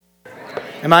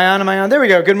Am I on? Am I on? There we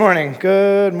go. Good morning.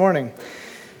 Good morning.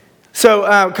 So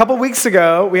a couple weeks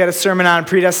ago, we had a sermon on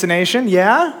predestination.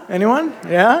 Yeah? Anyone?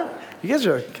 Yeah? You guys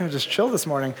are kind of just chill this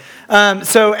morning.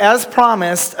 So as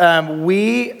promised,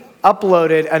 we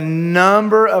uploaded a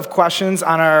number of questions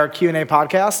on our Q&A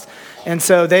podcast. And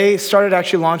so they started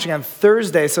actually launching on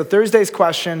Thursday. So Thursday's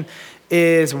question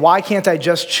is, why can't I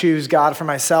just choose God for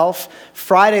myself?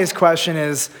 Friday's question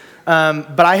is,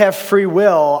 but I have free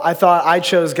will. I thought I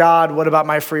chose God. What about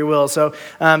my free will? So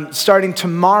starting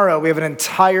tomorrow, we have an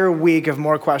entire week of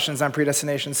more questions on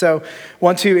predestination. So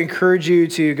want to encourage you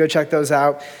to go check those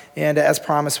out. And as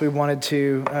promised, we wanted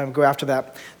to go after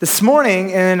that. This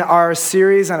morning in our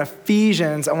series on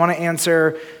Ephesians, I want to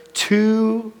answer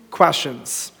two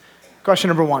questions. Question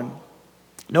number one,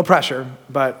 no pressure,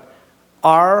 but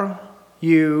are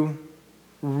you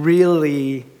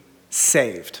really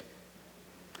saved?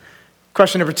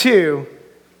 Question number two,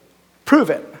 prove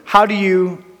it. How do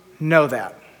you know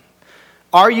that?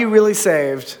 Are you really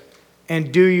saved,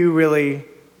 and do you really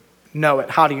know it?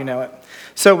 How do you know it?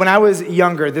 So when I was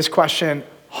younger, this question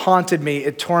haunted me.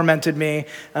 It tormented me.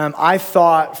 I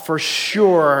thought for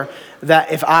sure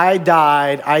that if I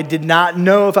died, I did not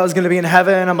know if I was going to be in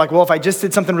heaven. I'm like, well, if I just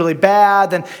did something really bad,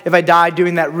 then if I died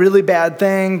doing that really bad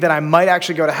thing, then I might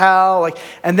actually go to hell.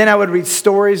 And then I would read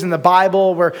stories in the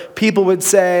Bible where people would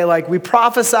say, we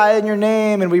prophesied in your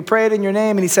name and we prayed in your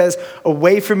name. And he says,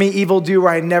 away from me, evildoer,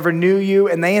 I never knew you.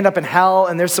 And they end up in hell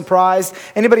and they're surprised.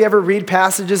 Anybody ever read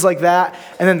passages like that?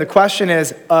 And then the question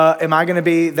is, am I going to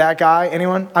be that guy?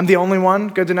 Anyone? I'm the only one?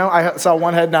 Good to know. I saw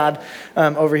one head nod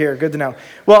over here. Good to know.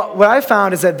 Well, what I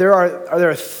found is that there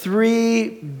are three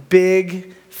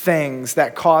big things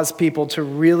that cause people to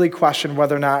really question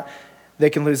whether or not they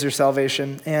can lose their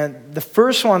salvation. And the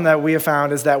first one that we have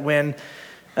found is that when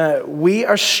we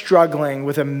are struggling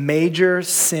with a major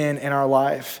sin in our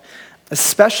life,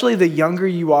 especially the younger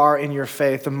you are in your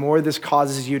faith, the more this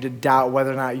causes you to doubt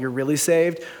whether or not you're really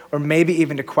saved, or maybe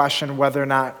even to question whether or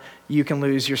not you can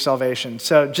lose your salvation.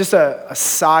 So just a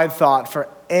side thought for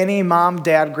any mom,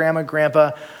 dad, grandma,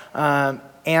 grandpa,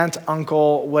 aunt,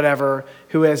 uncle, whatever,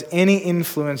 who has any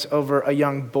influence over a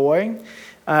young boy.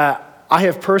 I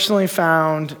have personally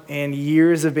found in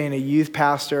years of being a youth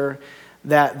pastor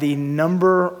that the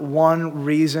number one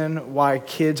reason why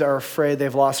kids are afraid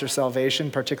they've lost their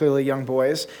salvation, particularly young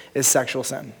boys, is sexual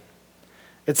sin.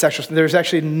 It's sexual sin. There's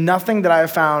actually nothing that I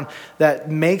have found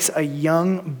that makes a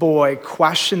young boy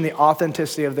question the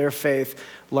authenticity of their faith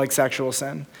like sexual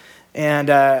sin.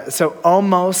 And so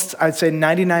almost, I'd say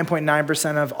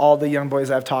 99.9% of all the young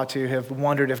boys I've talked to have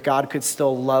wondered if God could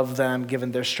still love them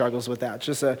given their struggles with that.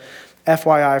 Just a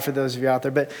FYI for those of you out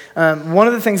there. But one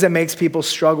of the things that makes people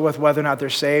struggle with whether or not they're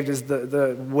saved is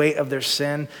the weight of their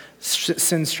sin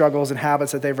struggles and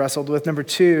habits that they've wrestled with. Number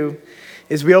two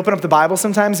is we open up the Bible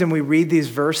sometimes and we read these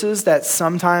verses that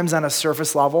sometimes on a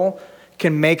surface level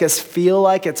can make us feel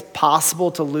like it's possible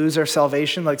to lose our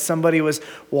salvation, like somebody was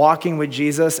walking with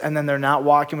Jesus and then they're not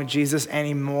walking with Jesus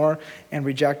anymore and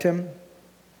reject him.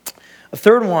 A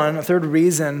third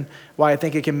reason why I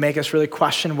think it can make us really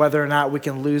question whether or not we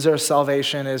can lose our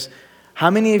salvation is, how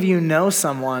many of you know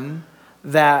someone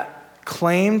that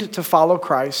claimed to follow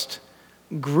Christ,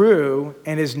 grew,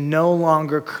 and is no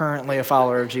longer currently a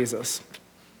follower of Jesus?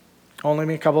 Only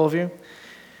me, a couple of you?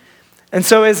 And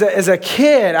so as a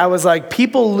kid, I was like,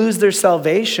 people lose their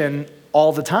salvation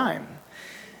all the time.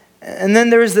 And then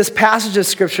there was this passage of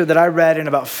scripture that I read in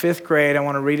about 5th grade. I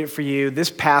want to read it for you. This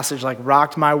passage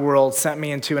rocked my world, sent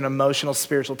me into an emotional,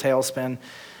 spiritual tailspin.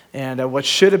 And what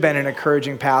should have been an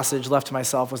encouraging passage left to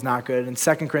myself was not good. In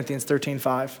 2 Corinthians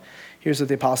 13:5, here's what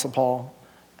the Apostle Paul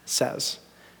says.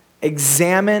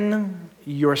 Examine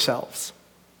yourselves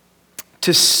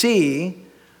to see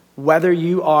whether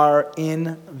you are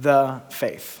in the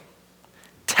faith.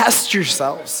 Test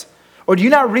yourselves. Or do you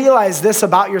not realize this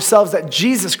about yourselves, that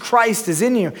Jesus Christ is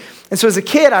in you? And so as a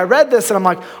kid, I read this and I'm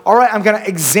like, all right, I'm going to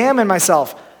examine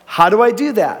myself. How do I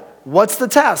do that? What's the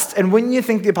test? And wouldn't you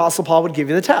think the Apostle Paul would give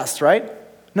you the test, right?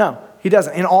 No, he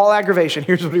doesn't. In all aggravation,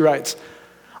 here's what he writes.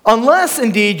 Unless,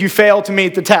 indeed, you fail to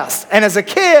meet the test. And as a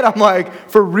kid, I'm like,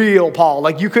 for real, Paul.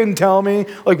 You couldn't tell me,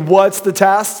 what's the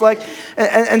test?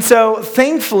 And so,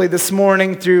 thankfully, this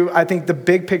morning, through, I think, the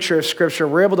big picture of Scripture,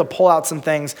 we're able to pull out some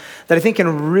things that I think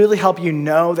can really help you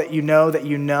know that you know that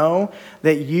you know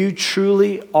that you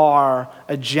truly are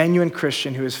a genuine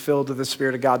Christian who is filled with the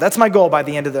Spirit of God. That's my goal by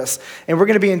the end of this. And we're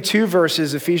going to be in two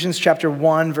verses, Ephesians chapter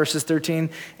 1, verses 13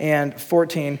 and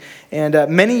 14. And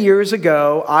many years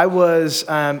ago, I was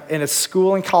in a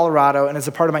school in Colorado, and as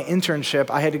a part of my internship,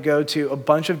 I had to go to a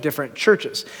bunch of different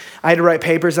churches. I had to write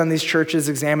papers on these churches,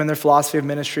 examine their philosophy of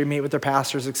ministry, meet with their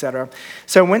pastors, etc.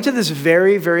 So I went to this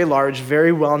very, very large,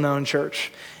 very well-known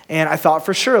church. And I thought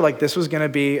for sure, like, this was going to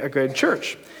be a good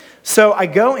church. So I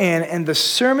go in, and the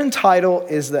sermon title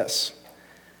is this: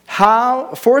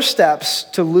 4 Steps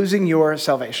to Losing Your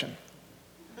Salvation.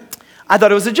 I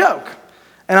thought it was a joke.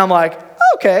 And I'm like,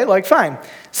 okay, like, fine.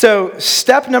 So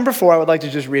step number 4, I would like to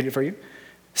just read it for you.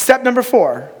 Step number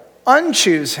 4,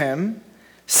 unchoose him.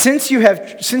 Since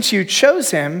you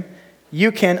chose him,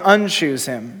 you can unchoose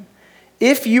him.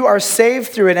 If you are saved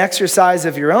through an exercise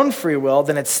of your own free will,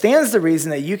 then it stands to reason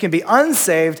that you can be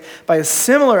unsaved by a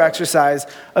similar exercise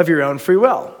of your own free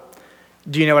will.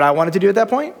 Do you know what I wanted to do at that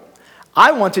point?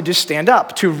 I wanted to stand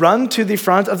up, to run to the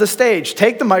front of the stage,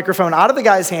 take the microphone out of the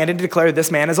guy's hand and declare this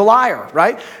man is a liar,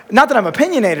 right? Not that I'm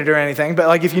opinionated or anything, but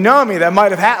like if you know me, that might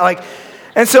have happened.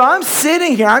 And so I'm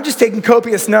sitting here, I'm just taking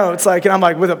copious notes, and I'm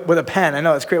like with a pen. I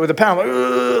know it's great with a pen.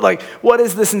 I'm like, what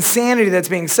is this insanity that's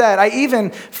being said? I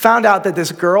even found out that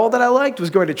this girl that I liked was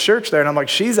going to church there, and I'm like,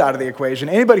 she's out of the equation.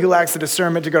 Anybody who lacks the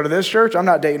discernment to go to this church, I'm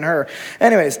not dating her.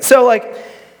 Anyways,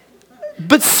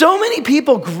 but so many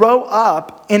people grow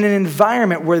up in an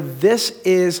environment where this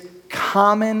is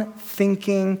common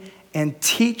thinking and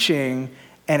teaching,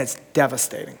 and it's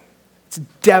devastating. It's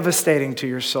devastating to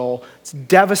your soul. It's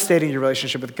devastating to your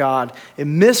relationship with God. It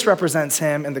misrepresents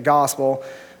him in the gospel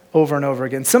over and over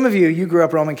again. Some of you grew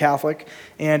up Roman Catholic,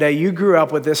 and you grew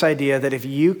up with this idea that if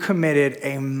you committed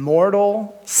a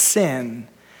mortal sin,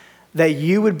 that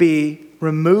you would be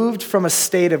removed from a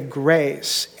state of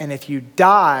grace, and if you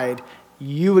died,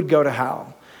 you would go to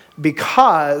hell.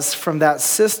 Because from that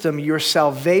system, your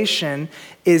salvation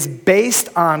is based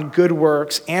on good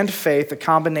works and faith, a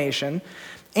combination.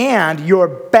 And your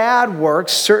bad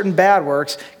works, certain bad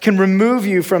works, can remove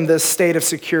you from this state of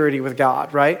security with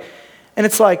God, right? And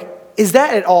it's like, is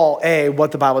that at all,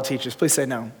 what the Bible teaches? Please say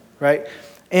no, right?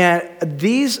 And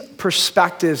these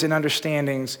perspectives and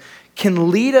understandings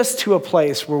can lead us to a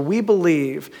place where we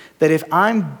believe that if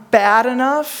I'm bad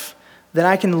enough, then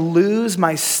I can lose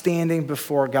my standing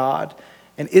before God.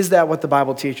 And is that what the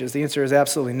Bible teaches? The answer is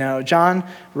absolutely no. John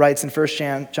writes in 1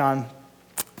 John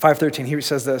 5:13, he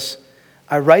says this: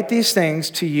 I write these things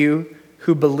to you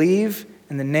who believe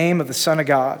in the name of the Son of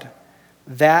God,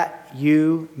 that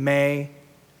you may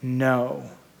know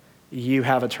you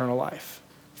have eternal life.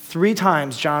 3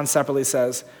 times John separately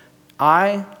says,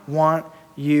 I want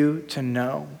you to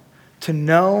know that you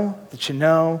know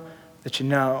that you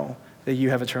know that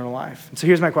you have eternal life. And so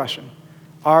here's my question.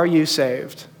 Are you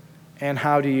saved? And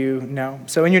how do you know?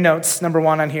 So in your notes, number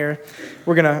 1 on here,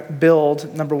 we're going to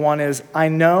build. Number 1 is, I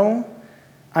know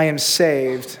I am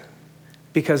saved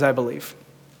because I believe.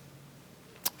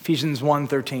 Ephesians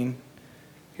 1:13.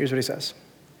 Here's what he says.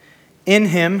 In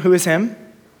him, who is him?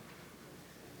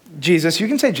 Jesus. You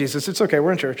can say Jesus. It's okay.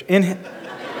 We're in church. In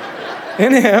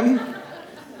him,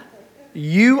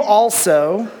 you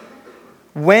also,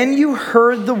 when you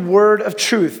heard the word of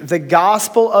truth, the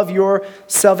gospel of your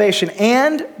salvation,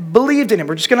 and believed in him.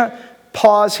 We're just going to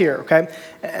pause here, okay?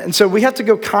 And so we have to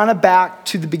go kind of back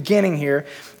to the beginning here.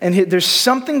 And there's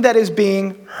something that is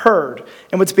being heard.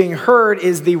 And what's being heard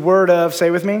is the word of,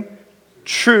 say with me,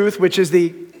 truth, which is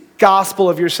the gospel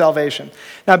of your salvation.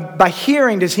 Now, by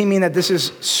hearing, does he mean that this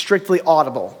is strictly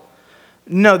audible?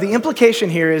 No, the implication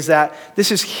here is that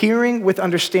this is hearing with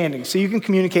understanding. So you can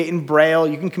communicate in Braille,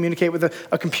 you can communicate with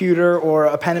a computer or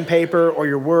a pen and paper or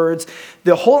your words.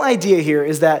 The whole idea here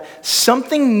is that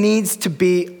something needs to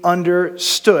be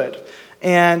understood.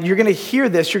 And you're going to hear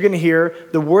this. You're going to hear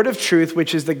the word of truth,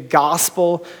 which is the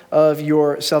gospel of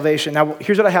your salvation. Now,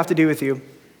 here's what I have to do with you.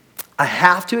 I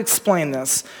have to explain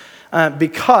this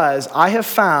because I have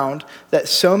found that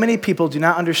so many people do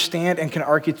not understand and can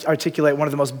articulate one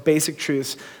of the most basic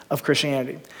truths of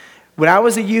Christianity. When I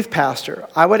was a youth pastor,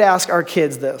 I would ask our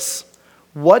kids this: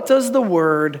 what does the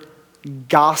word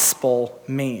gospel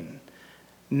mean?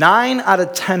 9 out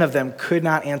of 10 of them could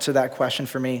not answer that question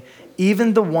for me,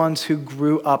 even the ones who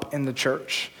grew up in the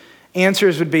church.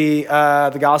 Answers would be,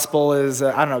 the gospel is,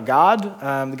 God.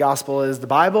 The gospel is the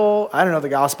Bible. I don't know, the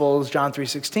gospel is John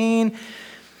 3:16.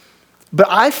 But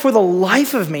I, for the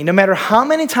life of me, no matter how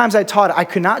many times I taught it, I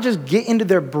could not just get into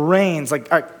their brains.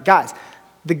 Like, all right, guys,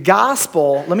 the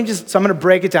gospel, so I'm going to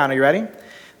break it down. Are you ready?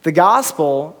 The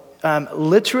gospel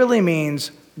literally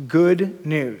means good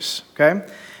news, okay?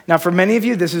 Now, for many of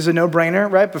you, this is a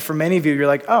no-brainer, right? But for many of you, you're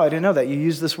like, oh, I didn't know that. You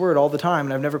use this word all the time,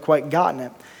 and I've never quite gotten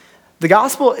it. The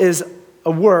gospel is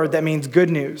a word that means good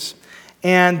news.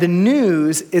 And the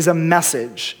news is a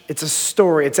message. It's a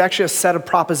story. It's actually a set of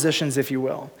propositions, if you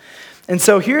will. And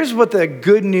so here's what the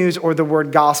good news or the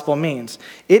word gospel means.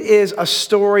 It is a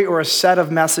story or a set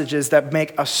of messages that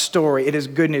make a story. It is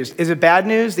good news. Is it bad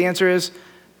news? The answer is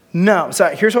no. So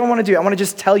here's what I want to do. I want to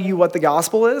just tell you what the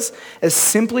gospel is as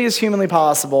simply as humanly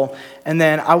possible. And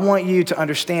then I want you to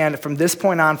understand from this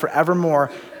point on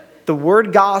forevermore, the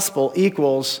word gospel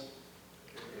equals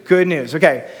good news.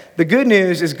 Okay, the good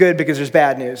news is good because there's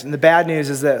bad news. And the bad news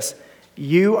is this.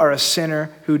 You are a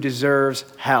sinner who deserves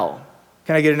hell.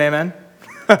 Can I get an amen?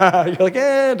 You're like,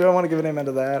 do I want to give an amen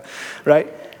to that?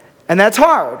 Right? And that's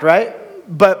hard, right?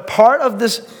 But part of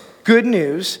this good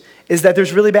news is that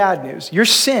there's really bad news. Your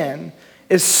sin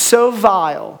is so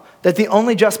vile that the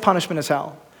only just punishment is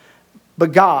hell.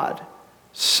 But God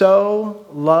so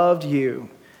loved you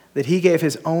that he gave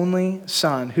his only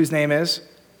son, whose name is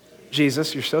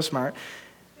Jesus. You're so smart.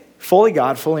 Fully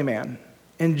God, fully man.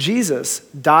 And Jesus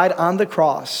died on the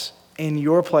cross in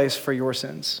your place for your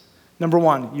sins. Number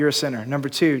one, you're a sinner. Number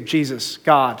two, Jesus,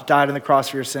 God, died on the cross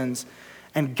for your sins.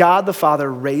 And God the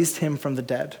Father raised him from the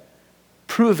dead,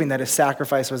 proving that his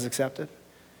sacrifice was accepted.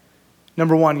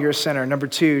 Number one, you're a sinner. Number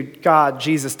two, God,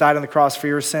 Jesus, died on the cross for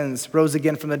your sins, rose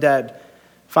again from the dead.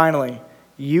 Finally,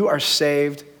 you are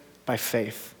saved by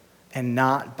faith and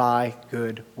not by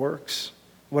good works.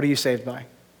 What are you saved by?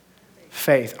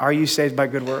 Faith. Are you saved by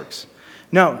good works?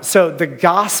 No. So the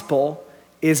gospel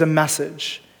is a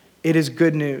message. It is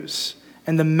good news.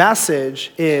 And the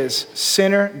message is,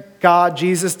 sinner, God,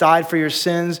 Jesus died for your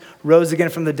sins, rose again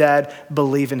from the dead,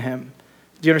 believe in him.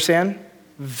 Do you understand?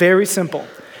 Very simple.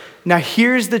 Now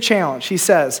here's the challenge. He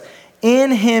says,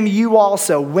 in him you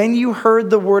also, when you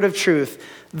heard the word of truth,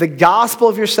 the gospel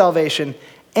of your salvation,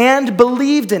 and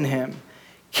believed in him.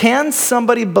 Can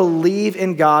somebody believe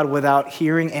in God without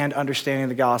hearing and understanding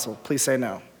the gospel? Please say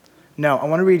no. No, I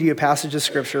want to read you a passage of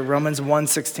scripture, Romans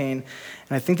 1:16, and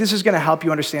I think this is going to help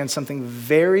you understand something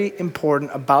very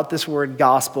important about this word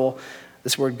gospel,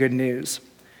 this word good news.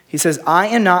 He says, I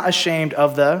am not ashamed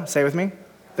of say with me,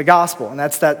 the gospel. And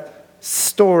that's that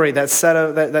story, that set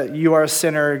of, that you are a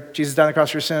sinner, Jesus died on the cross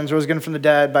for your sins, rose again from the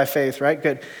dead by faith, right?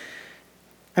 Good.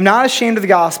 I'm not ashamed of the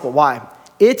gospel. Why?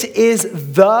 It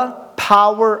is the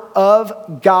power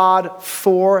of God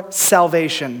for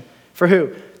salvation. For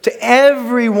who? To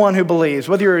everyone who believes,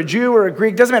 whether you're a Jew or a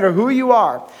Greek, doesn't matter who you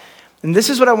are. And this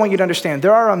is what I want you to understand.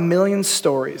 There are a million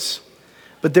stories,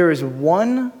 but there is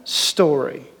one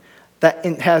story that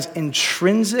has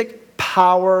intrinsic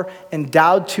power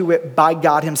endowed to it by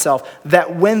God himself,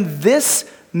 that when this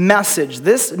message,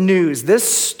 this news, this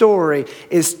story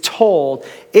is told,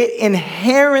 it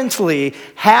inherently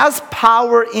has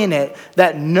power in it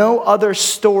that no other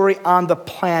story on the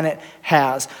planet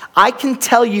has. I can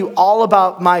tell you all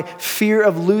about my fear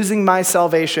of losing my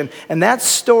salvation, and that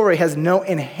story has no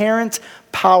inherent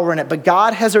power in it. But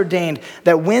God has ordained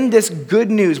that when this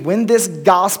good news, when this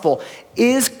gospel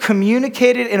is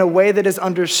communicated in a way that is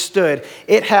understood,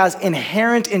 it has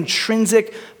inherent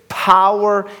intrinsic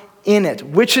power in it,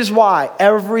 which is why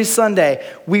every Sunday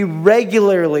we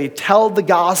regularly tell the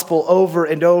gospel over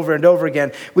and over and over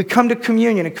again. We come to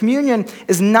communion, and communion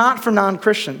is not for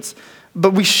non-Christians,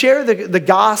 but we share the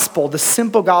gospel, the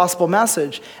simple gospel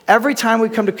message, every time we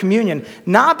come to communion,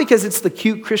 not because it's the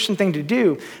cute Christian thing to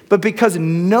do, but because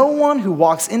no one who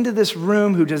walks into this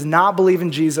room who does not believe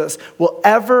in Jesus will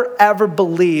ever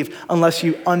believe unless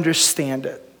you understand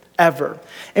it. Ever.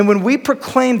 And when we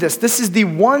proclaim this is the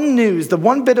one news, the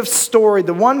one bit of story,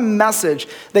 the one message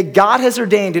that God has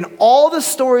ordained in all the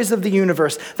stories of the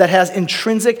universe that has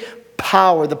intrinsic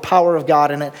power, the power of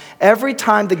God in it. Every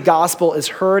time the gospel is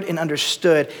heard and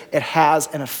understood, it has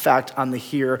an effect on the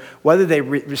hearer, whether they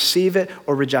receive it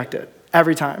or reject it.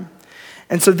 Every time.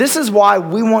 And so this is why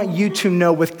we want you to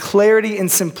know with clarity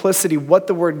and simplicity what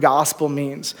the word gospel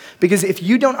means. Because if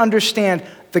you don't understand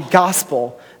the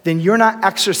gospel, then you're not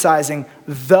exercising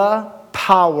the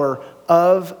power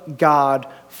of God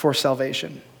for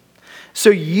salvation.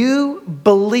 So you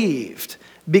believed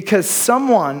because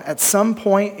someone at some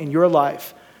point in your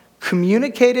life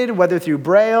communicated, whether through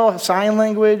Braille, sign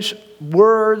language,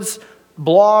 words,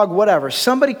 blog, whatever,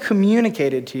 somebody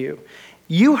communicated to you.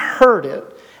 You heard it.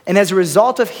 And as a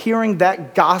result of hearing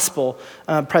that gospel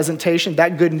presentation,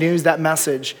 that good news, that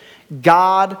message,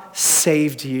 God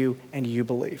saved you and you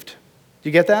believed. Do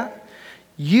you get that?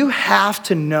 You have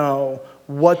to know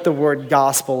what the word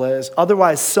gospel is.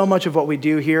 Otherwise, so much of what we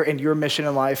do here in your mission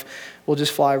in life will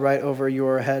just fly right over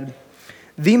your head.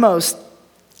 The most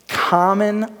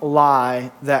common lie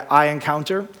that I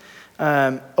encounter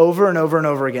over and over and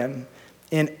over again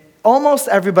in almost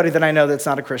everybody that I know that's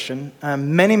not a Christian,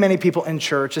 many people in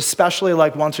church, especially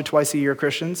like once or twice a year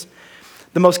Christians,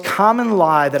 the most common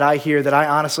lie that I hear that I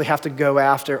honestly have to go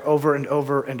after over and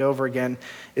over and over again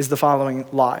is the following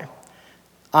lie.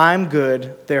 I'm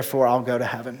good, therefore I'll go to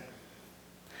heaven.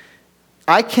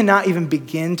 I cannot even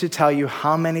begin to tell you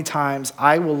how many times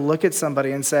I will look at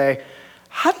somebody and say,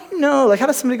 how do you know, like how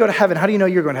does somebody go to heaven? How do you know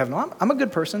you're going to heaven? Well, I'm a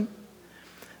good person.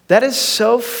 That is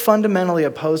so fundamentally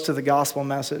opposed to the gospel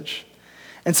message.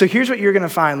 And so here's what you're going to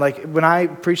find. Like when I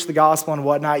preach the gospel and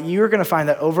whatnot, you're going to find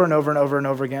that over and over and over and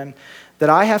over again, that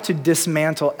I have to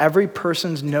dismantle every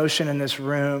person's notion in this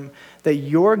room that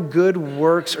your good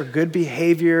works or good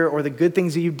behavior or the good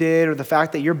things that you did or the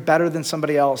fact that you're better than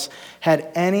somebody else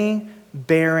had any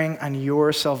bearing on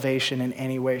your salvation in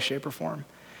any way, shape, or form.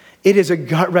 It is a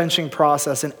gut-wrenching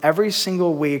process, and every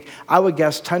single week, I would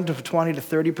guess 10 to 20 to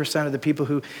 30% of the people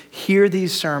who hear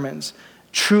these sermons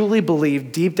truly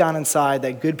believe deep down inside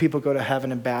that good people go to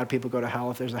heaven and bad people go to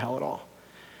hell if there's a hell at all.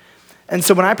 And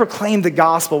so when I proclaim the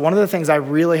gospel, one of the things I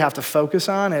really have to focus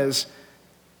on is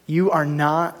you are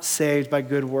not saved by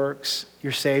good works.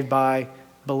 You're saved by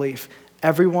belief.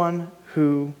 Everyone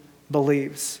who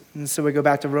believes. And so we go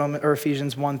back to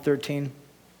Ephesians 1:13.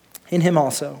 In him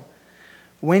also,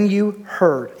 when you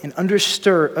heard and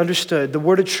understood the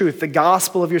word of truth, the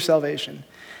gospel of your salvation,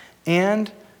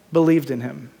 and believed in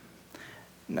him.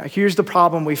 Now, here's the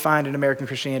problem we find in American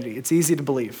Christianity. It's easy to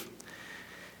believe.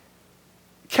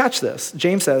 Catch this.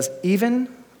 James says, even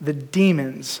the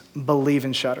demons believe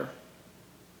and shudder.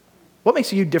 What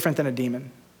makes you different than a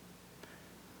demon?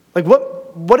 Like,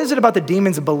 what is it about the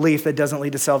demon's belief that doesn't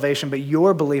lead to salvation, but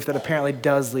your belief that apparently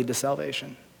does lead to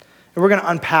salvation? And we're going to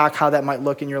unpack how that might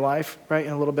look in your life, right,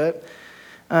 in a little bit.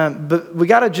 But we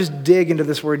got to just dig into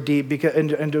this word deep,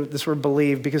 into this word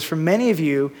believe, because for many of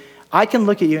you, I can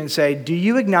look at you and say, do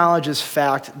you acknowledge this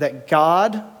fact that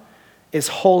God is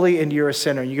holy and you're a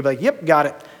sinner? And you can be like, yep, got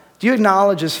it. Do you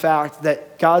acknowledge this fact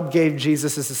that God gave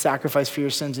Jesus as a sacrifice for your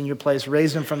sins in your place,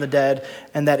 raised him from the dead,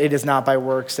 and that it is not by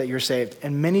works that you're saved?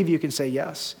 And many of you can say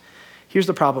yes. Here's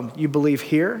the problem. You believe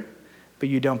here, but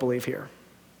you don't believe here.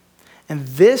 And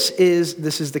this is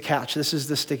the catch. This is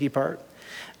the sticky part.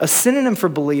 A synonym for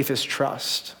belief is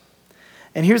trust.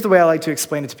 And here's the way I like to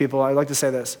explain it to people. I like to say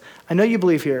this. I know you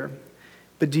believe here,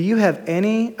 but do you have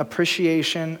any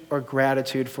appreciation or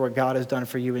gratitude for what God has done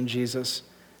for you in Jesus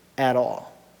at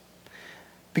all?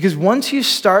 Because once you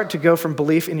start to go from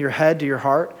belief in your head to your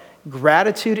heart,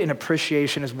 gratitude and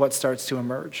appreciation is what starts to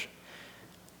emerge.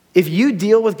 If you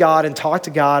deal with God and talk to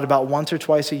God about once or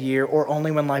twice a year or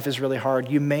only when life is really hard,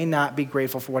 you may not be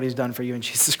grateful for what he's done for you in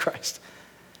Jesus Christ.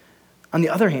 On the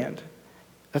other hand,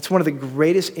 that's one of the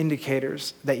greatest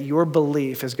indicators that your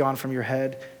belief has gone from your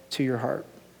head to your heart.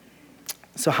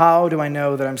 So how do I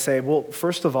know that I'm saved? Well,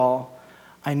 first of all,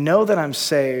 I know that I'm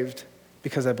saved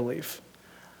because I believe.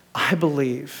 I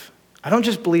believe. I don't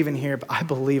just believe in here, but I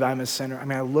believe I'm a sinner. I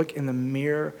mean, I look in the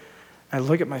mirror, I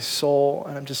look at my soul,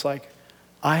 and I'm just like,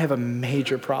 I have a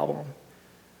major problem.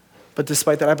 But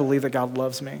despite that, I believe that God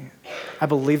loves me. I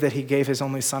believe that he gave his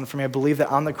only son for me. I believe that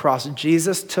on the cross,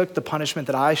 Jesus took the punishment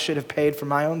that I should have paid for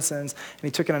my own sins, and he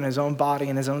took it on his own body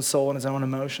and his own soul and his own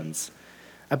emotions.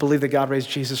 I believe that God raised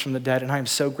Jesus from the dead, and I am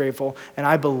so grateful. And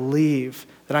I believe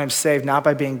that I am saved not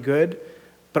by being good,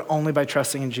 but only by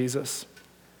trusting in Jesus.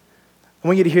 I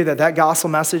want you to hear that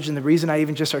gospel message, and the reason I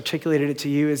even just articulated it to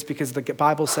you is because the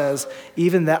Bible says,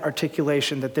 even that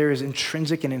articulation, that there is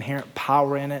intrinsic and inherent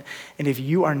power in it. And if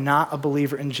you are not a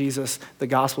believer in Jesus, the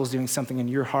gospel is doing something in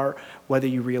your heart, whether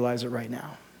you realize it right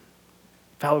now.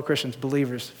 Fellow Christians,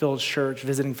 believers, Village Church,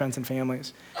 visiting friends and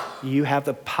families, you have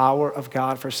the power of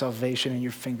God for salvation in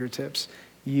your fingertips.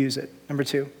 Use it. Number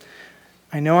 2,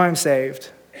 I know I'm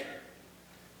saved.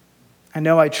 I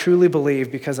know I truly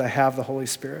believe because I have the Holy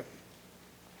Spirit.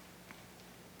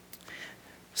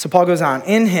 So Paul goes on,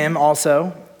 in him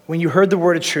also, when you heard the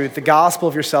word of truth, the gospel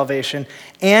of your salvation,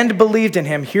 and believed in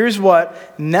him, here's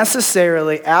what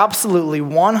necessarily, absolutely,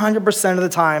 100% of the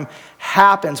time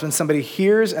happens when somebody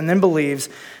hears and then believes.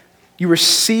 You were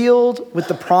sealed with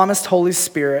the promised Holy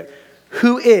Spirit,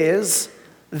 who is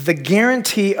the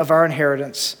guarantee of our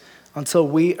inheritance until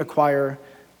we acquire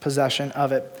possession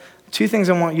of it. 2 things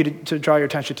I want you to draw your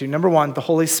attention to. Number 1, the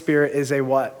Holy Spirit is a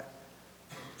what?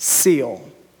 Seal.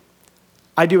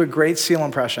 I do a great seal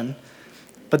impression,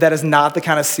 but that is not the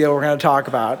kind of seal we're going to talk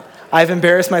about. I've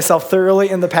embarrassed myself thoroughly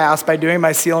in the past by doing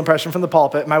my seal impression from the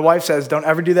pulpit. My wife says, don't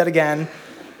ever do that again.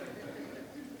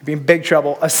 You'll be in big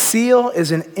trouble. A seal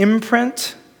is an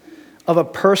imprint of a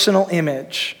personal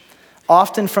image,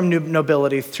 often from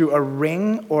nobility, through a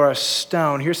ring or a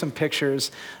stone. Here's some pictures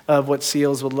of what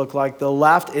seals would look like. The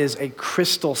left is a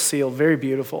crystal seal, very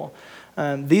beautiful.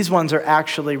 These ones are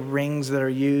actually rings that are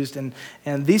used, and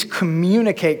these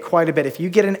communicate quite a bit. If you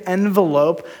get an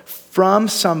envelope from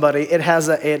somebody, it has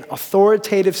an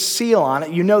authoritative seal on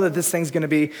it. You know that this thing's going to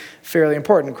be fairly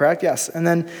important, correct? Yes. And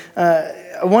then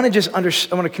I want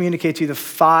to communicate to you the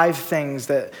 5 things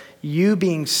that you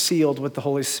being sealed with the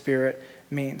Holy Spirit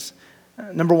means.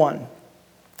 Number 1,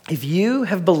 if you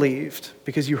have believed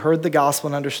because you heard the gospel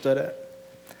and understood it,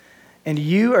 and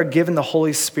you are given the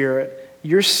Holy Spirit,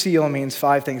 your seal means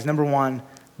 5 things. Number 1,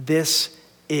 this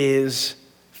is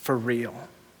for real.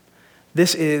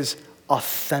 This is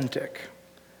authentic.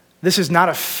 This is not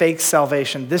a fake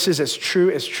salvation. This is as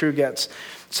true gets.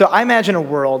 So I imagine a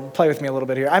world, play with me a little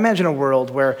bit here. I imagine a world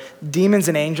where demons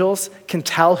and angels can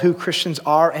tell who Christians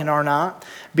are and are not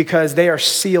because they are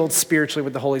sealed spiritually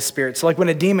with the Holy Spirit. So like when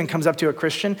a demon comes up to a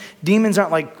Christian, demons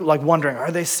aren't like wondering,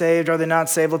 are they saved? Are they not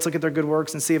saved? Let's look at their good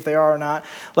works and see if they are or not.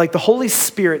 Like the Holy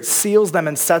Spirit seals them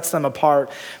and sets them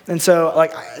apart. And so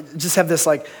like I just have this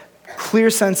like clear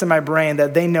sense in my brain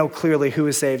that they know clearly who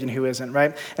is saved and who isn't,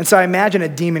 right? And so I imagine a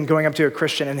demon going up to a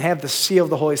Christian and have the seal of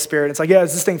the Holy Spirit. It's like, yeah,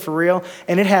 is this thing for real?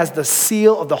 And it has the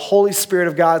seal of the Holy Spirit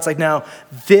of God. It's like, no,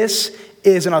 this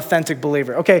is an authentic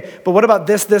believer. Okay, but what about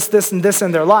this, and this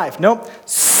in their life? Nope,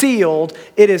 sealed.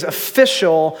 It is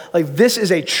official. Like this is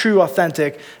a true,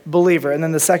 authentic believer. And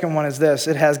then the second one is this.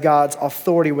 It has God's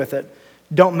authority with it.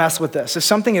 Don't mess with this. If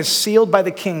something is sealed by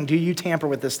the king, do you tamper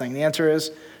with this thing? The answer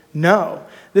is no.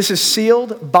 This is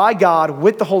sealed by God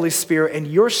with the Holy Spirit, and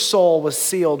your soul was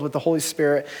sealed with the Holy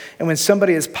Spirit. And when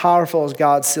somebody as powerful as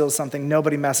God seals something,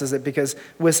 nobody messes it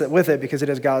with it because it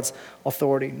has God's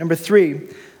authority. Number 3,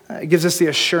 it gives us the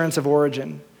assurance of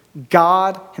origin.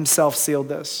 God himself sealed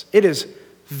this. It is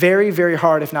very, very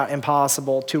hard, if not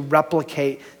impossible, to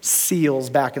replicate seals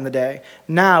back in the day.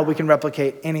 Now we can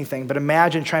replicate anything, but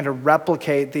imagine trying to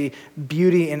replicate the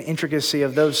beauty and intricacy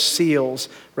of those seals,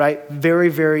 right? Very,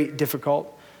 very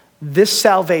difficult. This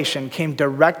salvation came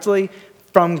directly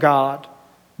from God.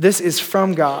 This is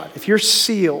from God. If you're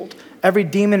sealed, every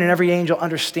demon and every angel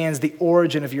understands the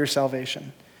origin of your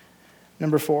salvation.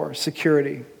 Number 4,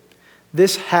 security.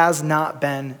 This has not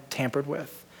been tampered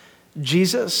with.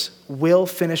 Jesus will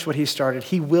finish what he started.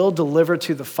 He will deliver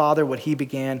to the Father what he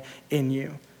began in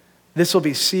you. This will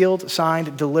be sealed,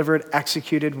 signed, delivered,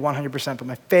 executed 100%. But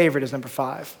my favorite is number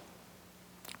 5,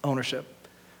 ownership.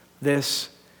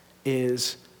 This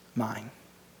is mine.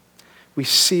 We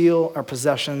seal our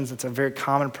possessions. It's a very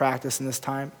common practice in this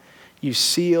time. You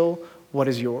seal what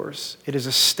is yours. It is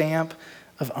a stamp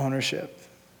of ownership.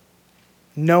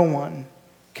 No one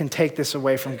can take this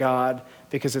away from God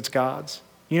because it's God's.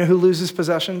 You know who loses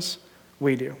possessions?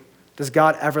 We do. Does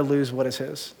God ever lose what is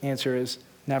his? The answer is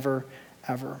never,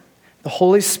 ever. The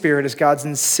Holy Spirit is God's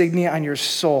insignia on your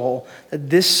soul, that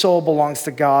this soul belongs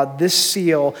to God. This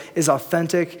seal is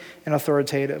authentic and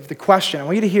authoritative. The question, I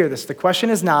want you to hear this, the question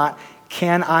is not,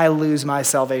 can I lose my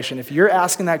salvation? If you're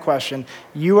asking that question,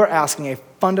 you are asking a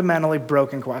fundamentally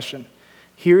broken question.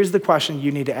 Here's the question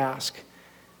you need to ask.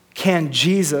 Can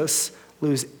Jesus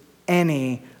lose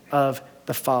any of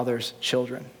the Father's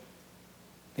children?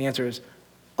 The answer is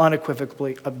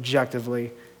unequivocally,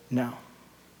 objectively, no.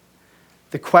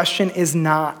 The question is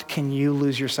not, can you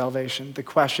lose your salvation? The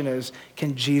question is,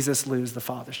 can Jesus lose the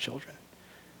Father's children?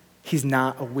 He's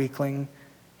not a weakling.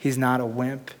 He's not a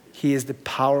wimp. He is the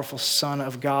powerful Son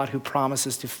of God who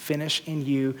promises to finish in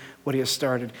you what he has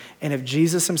started. And if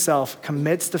Jesus himself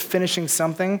commits to finishing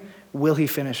something, will he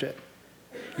finish it?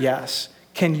 Yes.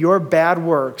 Can your bad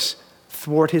works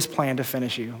thwart his plan to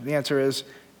finish you? The answer is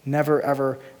never,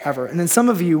 ever, ever. And then some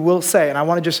of you will say, and I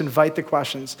want to just invite the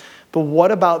questions, but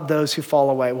what about those who fall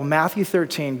away? Well, Matthew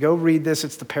 13, go read this.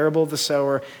 It's the parable of the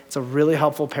sower. It's a really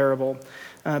helpful parable.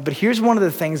 But here's one of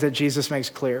the things that Jesus makes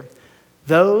clear.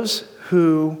 Those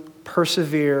who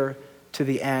persevere to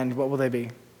the end, what will they be?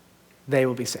 They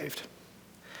will be saved.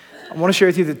 I want to share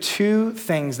with you the 2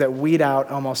 things that weed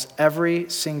out almost every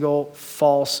single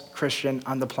false Christian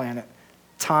on the planet.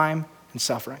 Time and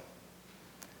suffering.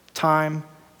 Time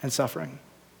and suffering.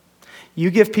 You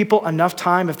give people enough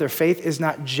time, if their faith is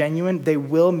not genuine, they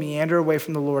will meander away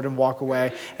from the Lord and walk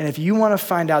away. And if you want to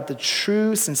find out the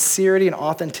true sincerity and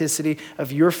authenticity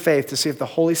of your faith to see if the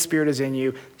Holy Spirit is in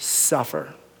you,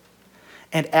 suffer.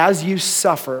 And as you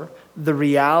suffer, the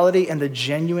reality and the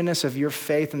genuineness of your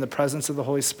faith in the presence of the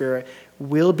Holy Spirit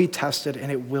will be tested and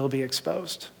it will be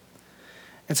exposed.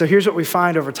 And so here's what we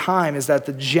find over time is that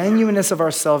the genuineness of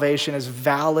our salvation is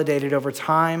validated over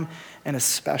time and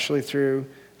especially through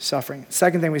suffering.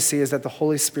 Second thing we see is that the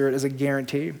Holy Spirit is a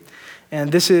guarantee. And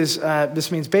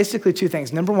this means basically two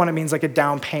things. Number one, it means like a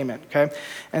down payment, okay?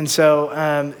 And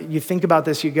so you think about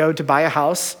this, you go to buy a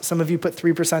house. Some of you put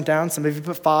 3% down, some of you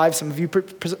put 5%, some of you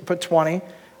put 20%.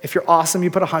 If you're awesome,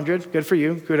 you put 100%. Good for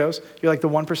you, kudos. You're like the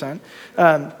 1%.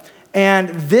 And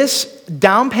this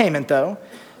down payment, though,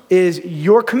 is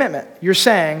your commitment. You're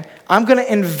saying, I'm gonna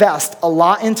invest a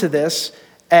lot into this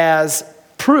as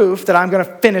proof that I'm going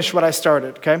to finish what I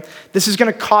started, okay? This is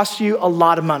going to cost you a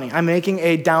lot of money. I'm making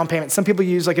a down payment. Some people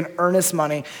use like an earnest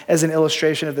money as an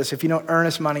illustration of this. If you know what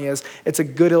earnest money is, it's a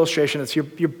good illustration. It's you're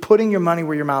putting your money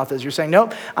where your mouth is. You're saying,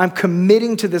 nope, I'm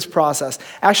committing to this process.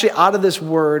 Actually, out of this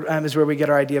word is where we get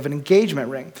our idea of an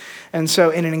engagement ring. And so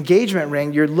in an engagement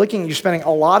ring, you're spending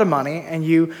a lot of money, and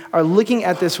you are looking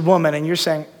at this woman, and you're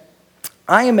saying,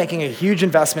 I am making a huge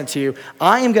investment to you.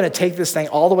 I am going to take this thing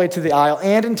all the way to the aisle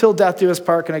and until death do us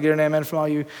part. Can I get an amen from all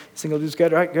you single dudes?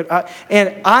 Good, right? Good.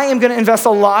 And I am going to invest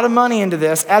a lot of money into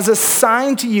this as a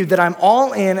sign to you that I'm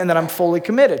all in and that I'm fully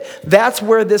committed. That's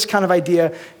where this kind of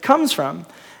idea comes from.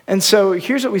 And so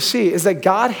here's what we see is that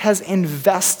God has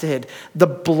invested the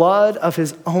blood of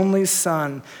his only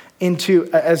son into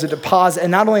as a deposit.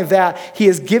 And not only that, he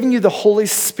has given you the Holy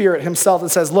Spirit himself that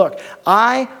says, look,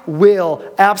 I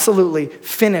will absolutely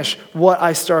finish what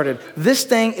I started. This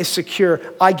thing is secure.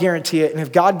 I guarantee it. And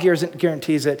if God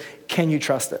guarantees it, can you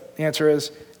trust it? The answer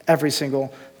is every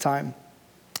single time.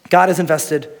 God has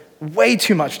invested way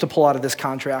too much to pull out of this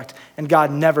contract, and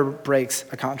God never breaks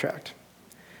a contract.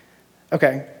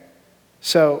 Okay,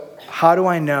 so how do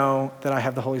I know that I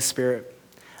have the Holy Spirit?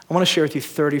 I want to share with you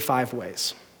 35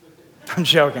 ways. I'm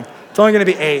joking. It's only going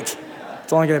to be 8.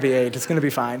 It's only going to be 8. It's going to be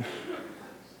fine. And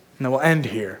then we'll end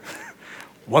here.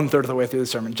 1/3 of the way through the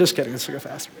sermon. Just kidding. Let's go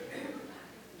fast.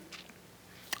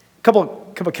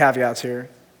 Couple caveats here.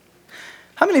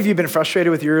 How many of you have been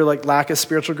frustrated with your lack of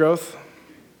spiritual growth?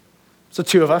 So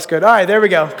 2 of us. Good. All right, there we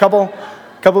go. Couple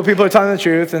of people are telling the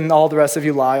truth, and all the rest of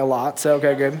you lie a lot. So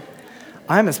okay, good.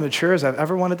 I'm as mature as I've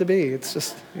ever wanted to be. It's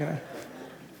just,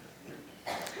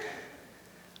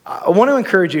 I want to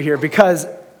encourage you here because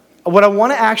what I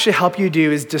want to actually help you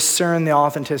do is discern the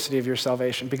authenticity of your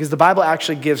salvation, because the Bible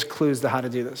actually gives clues to how to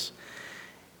do this.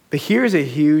 But here's a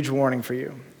huge warning for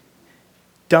you.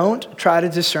 Don't try to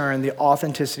discern the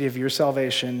authenticity of your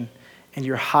salvation in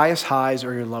your highest highs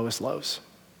or your lowest lows.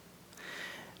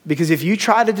 Because if you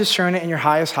try to discern it in your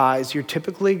highest highs, you're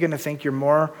typically going to think you're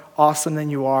more awesome than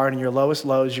you are, and in your lowest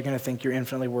lows, you're going to think you're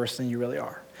infinitely worse than you really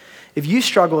are. If you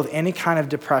struggle with any kind of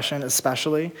depression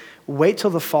especially, wait till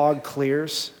the fog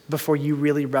clears before you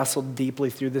really wrestle deeply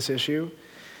through this issue,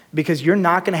 because you're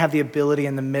not going to have the ability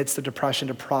in the midst of depression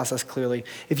to process clearly.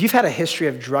 If you've had a history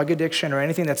of drug addiction or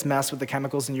anything that's messed with the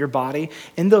chemicals in your body,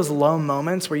 in those low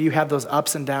moments where you have those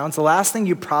ups and downs, the last thing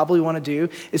you probably want to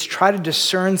do is try to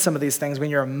discern some of these things when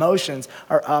your emotions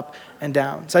are up and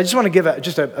down. So I just want to give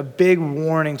a big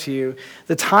warning to you.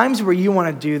 The times where you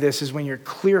want to do this is when you're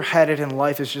clear-headed and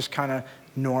life is just kind of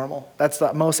normal. That's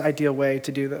the most ideal way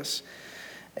to do this.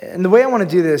 And the way I want to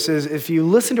do this is if you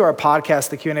listen to our podcast,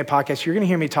 the Q&A podcast, you're going to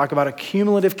hear me talk about a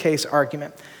cumulative case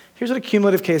argument. Here's what a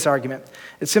cumulative case argument.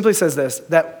 It simply says this,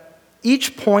 that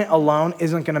each point alone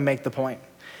isn't going to make the point.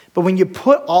 But when you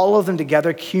put all of them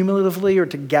together cumulatively or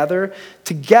together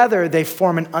they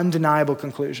form an undeniable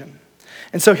conclusion.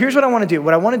 And so here's what I want to do.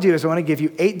 What I want to do is I want to give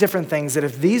you 8 different things that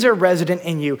if these are resident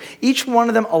in you, each one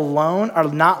of them alone are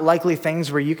not likely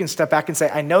things where you can step back and say,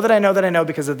 I know that I know that I know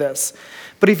because of this.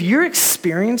 But if you're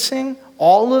experiencing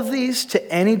all of these to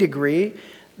any degree,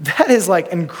 that is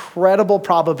incredible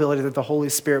probability that the Holy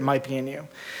Spirit might be in you.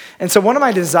 And so one of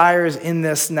my desires in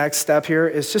this next step here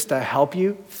is just to help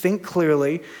you think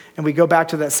clearly. And we go back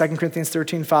to that 2 Corinthians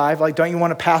 13:5. Don't you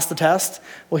want to pass the test?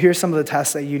 Well, here's some of the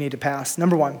tests that you need to pass.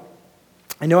 Number 1.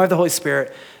 I know I have the Holy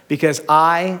Spirit because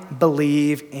I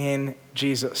believe in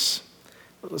Jesus.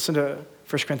 Listen to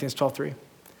 1 Corinthians 12:3.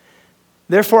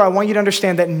 Therefore, I want you to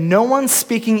understand that no one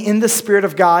speaking in the Spirit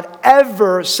of God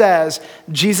ever says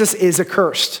Jesus is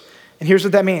accursed. And here's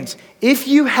what that means. If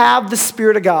you have the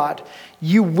Spirit of God,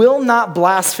 you will not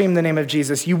blaspheme the name of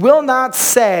Jesus. You will not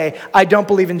say, I don't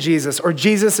believe in Jesus, or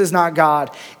Jesus is not God.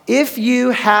 If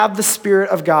you have the Spirit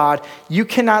of God, you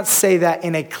cannot say that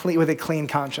with a clean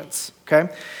conscience, okay?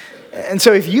 And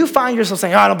so if you find yourself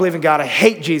saying, I don't believe in God, I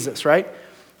hate Jesus, right?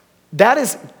 That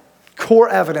is core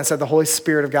evidence that the Holy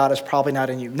Spirit of God is probably not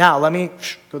in you. Now, let me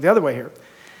go the other way here.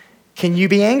 Can you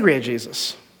be angry at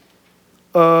Jesus?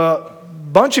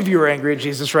 Bunch of you are angry at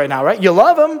Jesus right now, right? You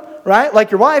love him, right?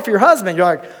 Like your wife or your husband. You're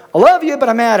like, I love you, but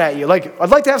I'm mad at you. I'd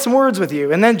like to have some words with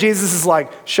you. And then Jesus is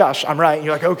like, shush, I'm right. And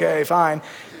you're like, okay, fine.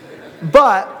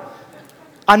 But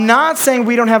I'm not saying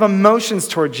we don't have emotions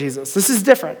toward Jesus. This is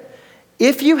different.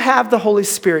 If you have the Holy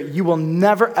Spirit, you will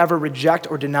never, ever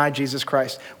reject or deny Jesus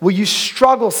Christ. Will you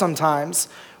struggle sometimes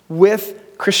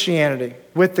with Christianity,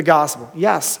 with the gospel?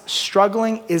 Yes,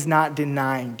 struggling is not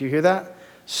denying. Do you hear that?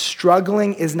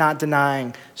 Struggling is not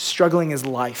denying. Struggling is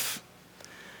life.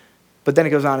 But then it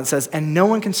goes on and says, and no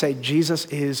one can say Jesus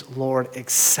is Lord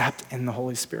except in the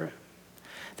Holy Spirit.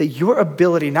 That your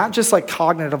ability, not just like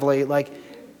cognitively, like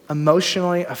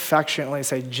emotionally, affectionately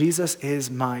say, Jesus is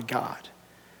my God.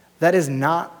 That is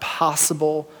not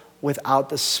possible without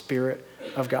the Spirit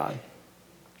of God.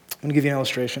 I'm going to give you an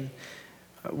illustration.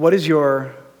 What is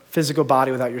your physical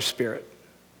body without your spirit?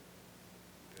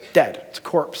 Dead. It's a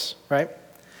corpse, right?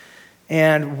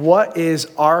 And what is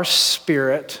our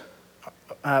spirit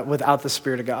without the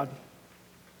Spirit of God?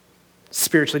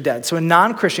 Spiritually dead. So a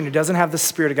non-Christian who doesn't have the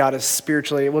Spirit of God is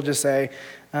spiritually, we'll just say,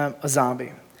 a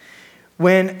zombie.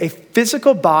 When a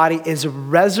physical body is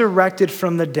resurrected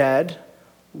from the dead,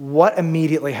 what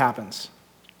immediately happens?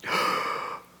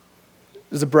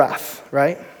 There's a breath,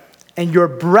 right? And your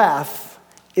breath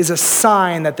is a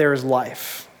sign that there is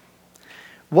life.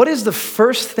 What is the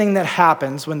first thing that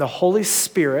happens when the Holy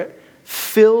Spirit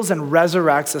fills and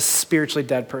resurrects a spiritually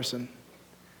dead person?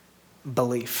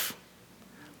 Belief.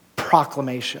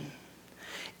 Proclamation.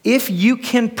 If you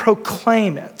can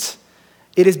proclaim it,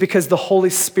 it is because the Holy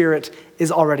Spirit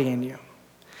is already in you.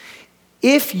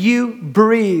 If you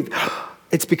breathe,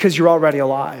 it's because you're already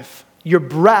alive. Your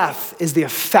breath is the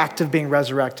effect of being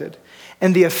resurrected.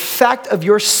 And the effect of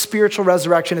your spiritual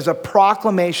resurrection is a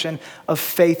proclamation of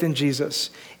faith in Jesus.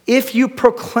 If you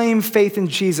proclaim faith in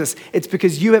Jesus, it's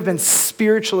because you have been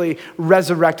spiritually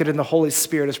resurrected and the Holy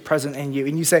Spirit is present in you.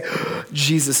 And you say,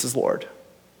 Jesus is Lord.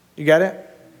 You got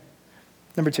it?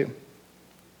 Number 2,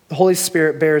 the Holy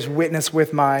Spirit bears witness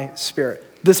with my spirit.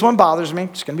 This one bothers me.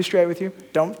 Just going to be straight with you.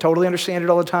 Don't totally understand it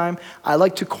all the time. I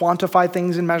like to quantify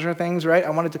things and measure things, right?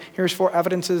 Here's 4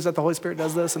 evidences that the Holy Spirit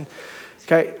does this. And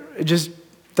okay, it just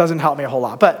doesn't help me a whole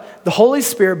lot. But the Holy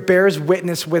Spirit bears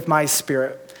witness with my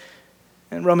spirit.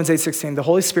 In Romans 8:16, the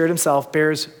Holy Spirit himself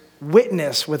bears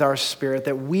witness with our spirit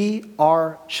that we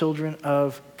are children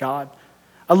of God.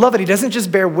 I love it. He doesn't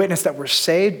just bear witness that we're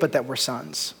saved, but that we're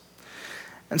sons.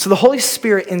 And so the Holy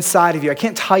Spirit inside of you, I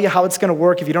can't tell you how it's going to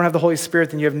work. If you don't have the Holy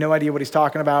Spirit, then you have no idea what he's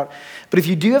talking about. But if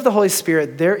you do have the Holy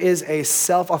Spirit, there is a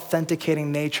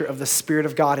self-authenticating nature of the Spirit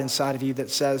of God inside of you that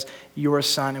says you're a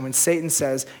son. And when Satan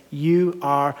says you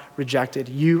are rejected,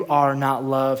 you are not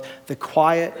loved, the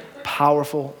quiet,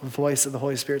 powerful voice of the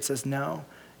Holy Spirit says, no,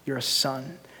 you're a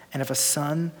son. And if a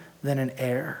son, then an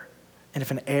heir. And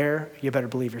if an heir, you better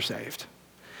believe you're saved.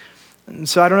 And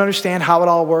so I don't understand how it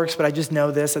all works, but I just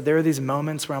know this, that there are these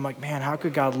moments where I'm like, man, how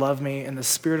could God love me? And the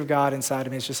Spirit of God inside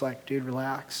of me is just like, dude,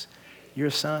 relax. You're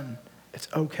a son. It's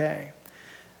okay.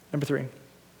 Number 3,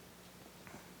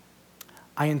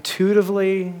 I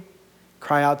intuitively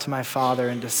cry out to my Father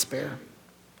in despair.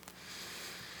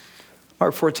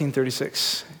 Mark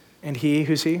 14:36. And he,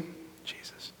 who's he?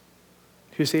 Jesus.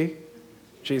 Who's he?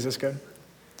 Jesus, good.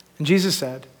 And Jesus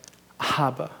said,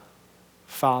 Abba,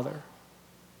 Father.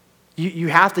 You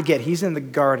have to get, he's in the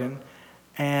garden,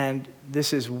 and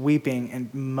this is weeping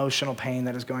and emotional pain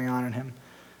that is going on in him.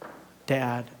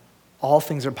 Dad, all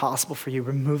things are possible for you.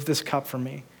 Remove this cup from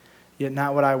me. Yet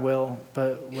not what I will,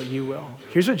 but what you will.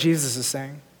 Here's what Jesus is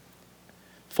saying.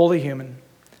 Fully human.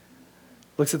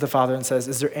 Looks at the Father and says,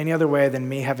 is there any other way than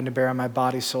me having to bear on my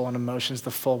body, soul, and emotions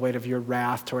the full weight of your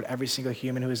wrath toward every single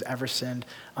human who has ever sinned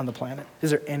on the planet? Is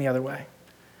there any other way?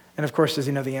 And of course, does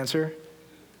he know the answer?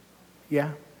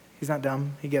 Yeah. He's not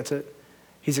dumb. He gets it.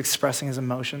 He's expressing his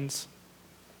emotions.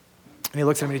 And he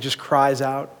looks at him and he just cries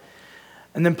out.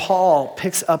 And then Paul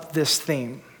picks up this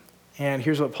theme. And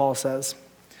here's what Paul says.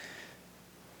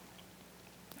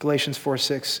 Galatians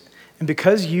 4:6. And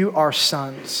because you are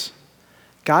sons,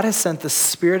 God has sent the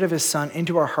Spirit of his Son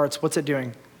into our hearts. What's it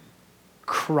doing?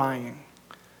 Crying,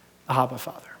 Abba,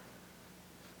 Father.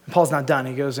 And Paul's not done.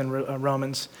 He goes in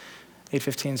Romans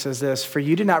 8:15 says this, for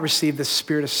you did not receive the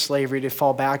spirit of slavery to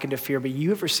fall back into fear, but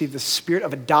you have received the spirit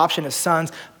of adoption as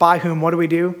sons, by whom, what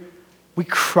do? We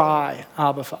cry,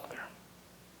 Abba, Father.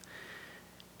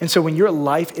 And so when your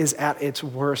life is at its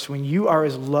worst, when you are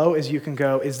as low as you can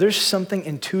go, is there something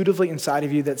intuitively inside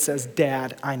of you that says,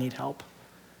 Dad, I need help?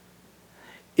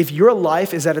 If your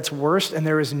life is at its worst and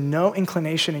there is no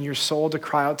inclination in your soul to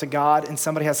cry out to God and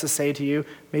somebody has to say to you,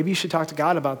 maybe you should talk to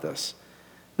God about this.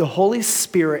 The Holy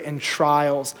Spirit in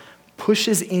trials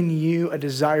pushes in you a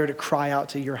desire to cry out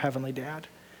to your heavenly Dad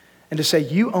and to say,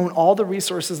 you own all the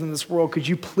resources in this world. Could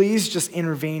you please just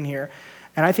intervene here?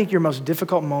 And I think your most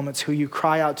difficult moments, who you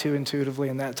cry out to intuitively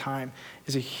in that time,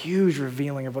 is a huge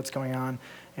revealing of what's going on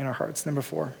in our hearts. Number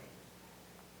 4.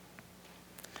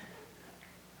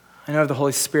 I know the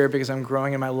Holy Spirit because I'm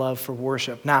growing in my love for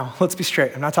worship. Now, let's be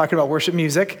straight. I'm not talking about worship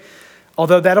music,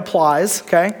 although that applies,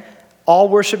 okay? All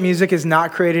worship music is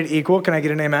not created equal. Can I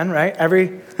get an amen, right?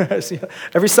 Every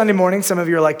Sunday morning, some of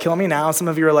you are like, kill me now. Some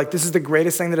of you are like, this is the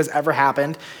greatest thing that has ever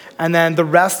happened. And then the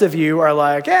rest of you are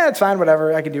like, yeah, it's fine,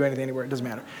 whatever. I can do anything anywhere. It doesn't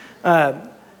matter.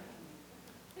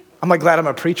 I'm like glad I'm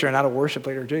a preacher and not a worship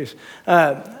leader. Jeez.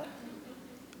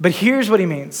 But here's what he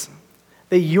means.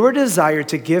 That your desire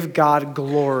to give God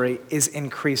glory is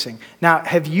increasing. Now,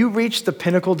 have you reached the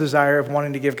pinnacle desire of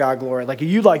wanting to give God glory? Like, are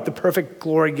you like the perfect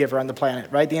glory giver on the planet,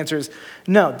 right? The answer is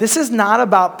no. This is not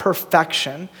about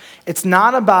perfection. It's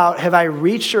not about have I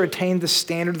reached or attained the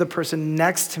standard of the person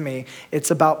next to me. It's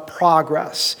about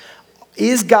progress.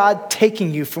 Is God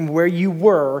taking you from where you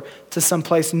were to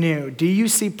someplace new? Do you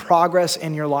see progress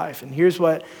in your life? And here's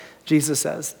what Jesus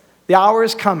says. The hour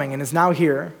is coming and is now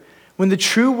here when the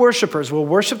true worshipers will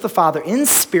worship the Father in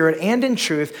spirit and in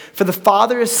truth, for the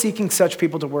Father is seeking such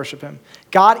people to worship him.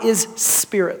 God is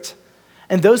spirit,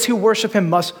 and those who worship him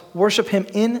must worship him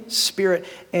in spirit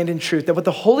and in truth. That what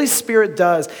the Holy Spirit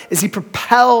does is he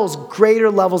propels greater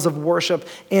levels of worship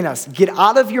in us. Get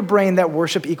out of your brain that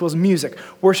worship equals music.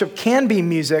 Worship can be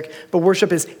music, but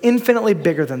worship is infinitely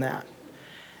bigger than that.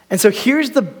 And so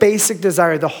here's the basic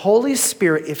desire. The Holy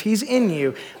Spirit, if he's in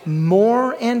you,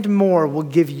 more and more will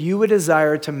give you a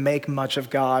desire to make much of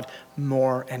God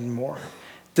more and more.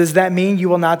 Does that mean you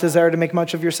will not desire to make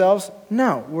much of yourselves?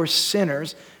 No, we're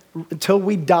sinners until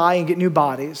we die and get new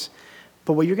bodies.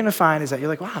 But what you're going to find is that you're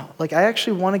like, wow, like I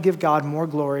actually want to give God more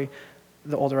glory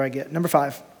the older I get. Number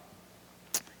 5,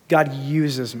 God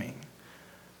uses me.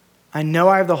 I know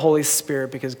I have the Holy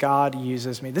Spirit because God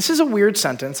uses me. This is a weird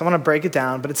sentence. I want to break it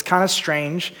down, but it's kind of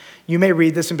strange. You may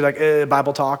read this and be like,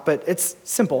 Bible talk, but it's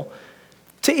simple.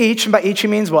 To each, and by each he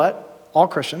means what? All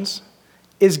Christians,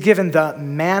 is given the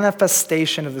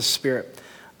manifestation of the Spirit.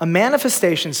 A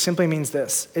manifestation simply means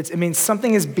this. It means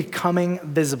something is becoming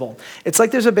visible. It's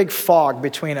like there's a big fog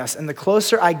between us, and the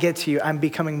closer I get to you, I'm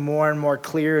becoming more and more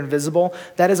clear and visible.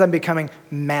 That is, I'm becoming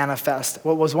manifest.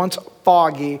 What was once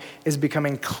foggy is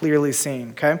becoming clearly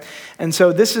seen, okay? And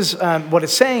so this is what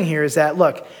it's saying here is that,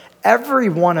 look, every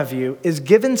one of you is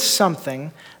given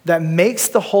something that makes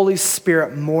the Holy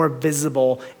Spirit more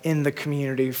visible in the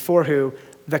community for who?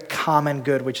 The common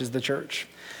good, which is the church.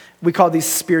 We call these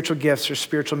spiritual gifts or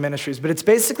spiritual ministries, but it's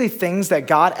basically things that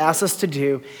God asks us to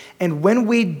do, and when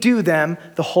we do them,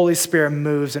 the Holy Spirit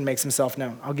moves and makes himself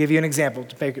known. I'll give you an example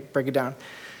to break it down.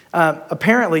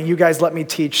 Apparently, you guys let me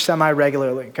teach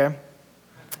semi-regularly, okay?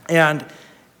 And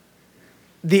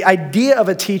the idea of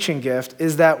a teaching gift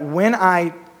is that when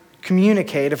I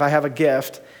communicate, if I have a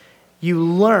gift, you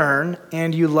learn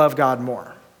and you love God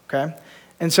more, okay?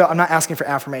 And so I'm not asking for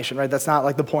affirmation, right? That's not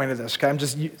like the point of this, okay?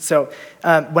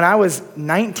 When I was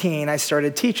 19, I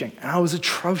started teaching, and I was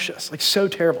atrocious, like so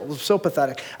terrible, it was so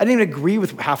pathetic. I didn't even agree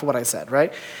with half of what I said,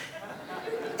 right?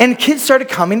 And kids started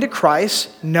coming to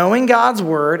Christ, knowing God's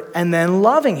word, and then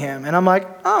loving him. And I'm like,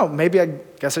 oh, maybe I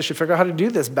guess I should figure out how to do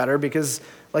this better because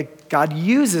like God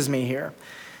uses me here.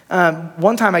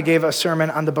 One time I gave a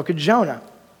sermon on the book of Jonah.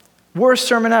 Worst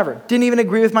sermon ever. Didn't even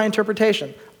agree with my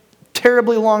interpretation.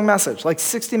 Terribly long message, like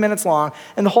 60 minutes long.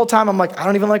 And the whole time I'm like, I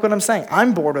don't even like what I'm saying.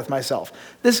 I'm bored with myself.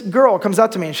 This girl comes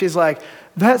up to me and she's like,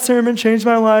 that sermon changed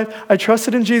my life. I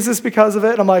trusted in Jesus because of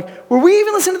it. And I'm like, were we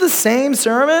even listening to the same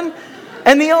sermon?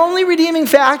 And the only redeeming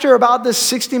factor about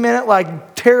this 60-minute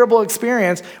like terrible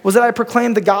experience was that I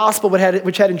proclaimed the gospel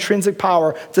which had intrinsic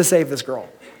power to save this girl.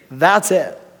 That's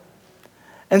it.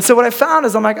 And so what I found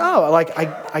is I'm like, oh, like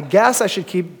I guess I should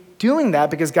keep doing that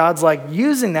because God's like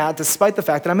using that despite the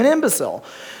fact that I'm an imbecile.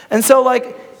 And so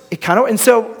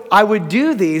so I would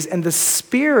do these and the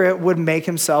Spirit would make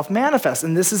himself manifest.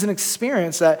 And this is an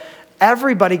experience that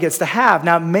everybody gets to have.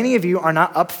 Now, many of you are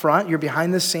not up front, you're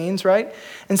behind the scenes, right?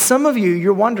 And some of you,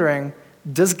 you're wondering,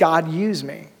 does God use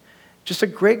me? Just a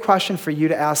great question for you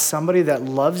to ask somebody that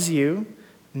loves you,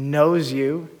 knows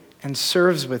you, and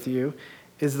serves with you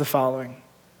is the following.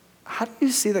 How do you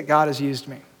see that God has used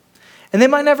me? And they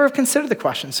might never have considered the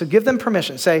question, so give them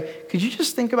permission. Say, could you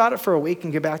just think about it for a week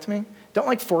and get back to me? Don't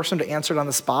like force them to answer it on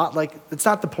the spot. Like, it's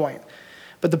not the point.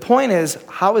 But the point is,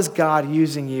 how is God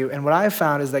using you? And what I have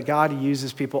found is that God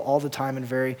uses people all the time in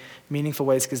very meaningful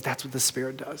ways because that's what the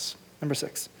Spirit does. Number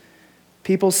 6,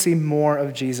 people see more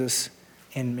of Jesus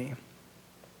in me.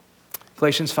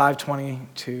 Galatians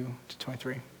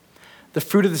 5:22-23. The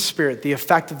fruit of the Spirit, the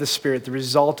effect of the Spirit, the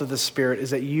result of the Spirit is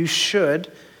that you should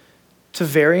to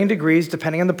varying degrees,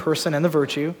 depending on the person and the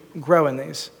virtue, grow in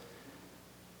these.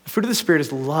 The fruit of the Spirit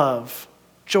is love,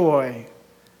 joy,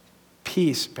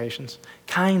 peace, patience,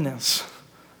 kindness,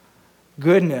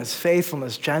 goodness,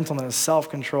 faithfulness, gentleness,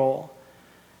 self-control.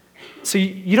 So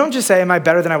you don't just say, am I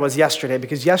better than I was yesterday?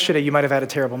 Because yesterday you might have had a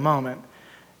terrible moment.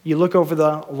 You look over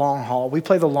the long haul. We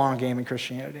play the long game in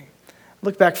Christianity.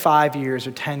 Look back 5 years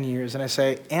or 10 years, and I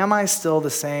say, am I still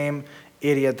the same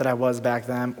idiot that I was back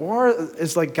then? Or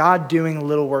is like God doing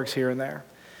little works here and there?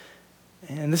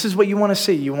 And this is what you want to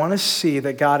see. You want to see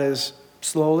that God is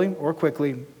slowly or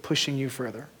quickly pushing you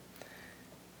further.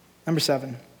 Number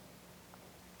 7.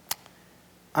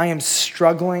 I am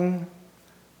struggling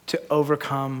to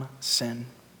overcome sin.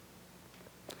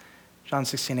 John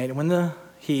 16:8. And when the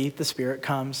Spirit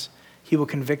comes, he will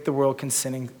convict the world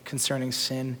concerning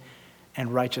sin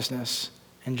and righteousness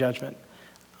and judgment.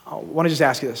 I want to just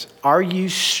ask you this. Are you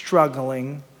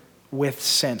struggling with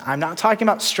sin? I'm not talking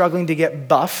about struggling to get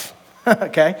buff,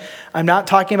 okay? I'm not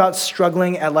talking about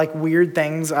struggling at like weird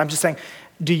things. I'm just saying,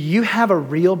 do you have a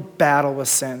real battle with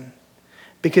sin?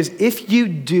 Because if you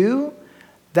do,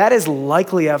 that is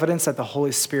likely evidence that the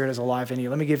Holy Spirit is alive in you.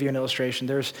 Let me give you an illustration.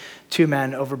 There's 2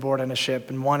 men overboard on a ship,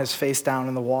 and one is face down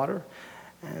in the water.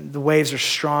 And the waves are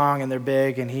strong and they're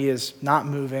big, and he is not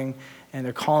moving, and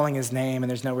they're calling his name, and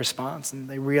there's no response. And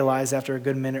they realize after a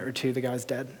good minute or two, the guy's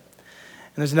dead. And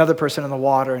there's another person in the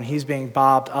water, and he's being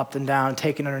bobbed up and down,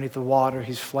 taken underneath the water.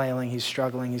 He's flailing, he's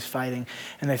struggling, he's fighting.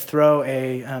 And they throw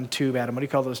a tube at him. What do you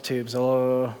call those tubes?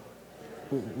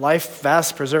 Life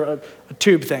vest, a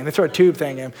tube thing. They throw a tube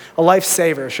thing in. A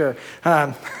lifesaver, sure.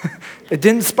 It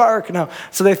didn't spark, no.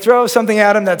 So they throw something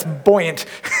at him that's buoyant.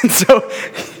 And so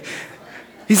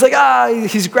he's like,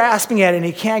 he's grasping at it and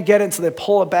he can't get it. So they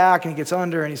pull it back and he gets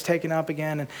under and he's taken up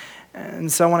again. And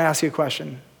so I want to ask you a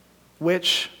question.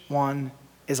 Which one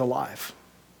is alive?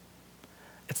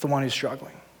 It's the one who's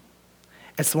struggling.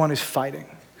 It's the one who's fighting.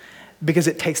 Because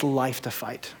it takes life to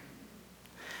fight.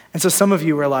 And so some of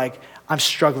you are like, I'm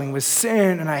struggling with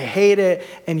sin and I hate it.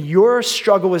 And your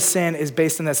struggle with sin is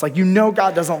based on this. Like, you know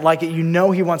God doesn't like it. You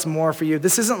know he wants more for you.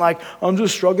 This isn't like, I'm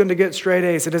just struggling to get straight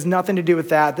A's. It has nothing to do with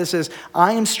that. This is,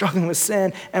 I am struggling with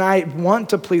sin and I want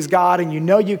to please God and you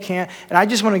know you can't. And I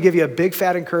just want to give you a big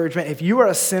fat encouragement. If you are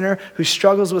a sinner who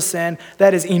struggles with sin,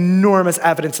 that is enormous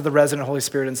evidence of the resident Holy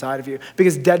Spirit inside of you.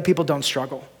 Because dead people don't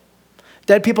struggle.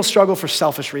 Dead people struggle for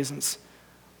selfish reasons.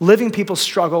 Living people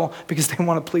struggle because they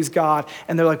want to please God,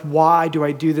 and they're like, why do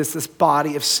I do this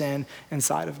body of sin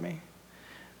inside of me?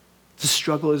 The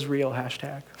struggle is real,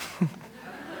 hashtag.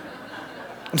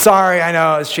 I'm sorry, I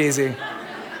know, it's cheesy.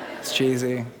 It's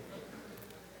cheesy.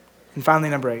 And finally,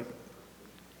 number 8.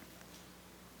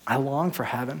 I long for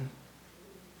heaven.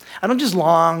 I don't just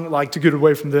long like to get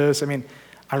away from this. I mean,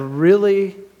 I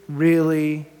really,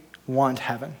 really want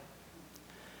heaven.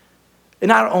 And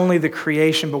not only the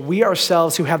creation, but we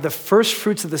ourselves who have the first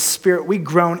fruits of the Spirit, we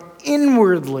groan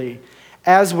inwardly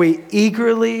as we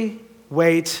eagerly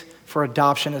wait for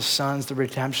adoption as sons, the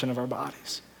redemption of our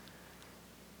bodies.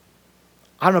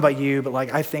 I don't know about you, but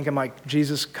like I think I'm like,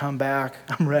 Jesus, come back.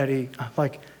 I'm ready. I'm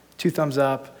like 2 thumbs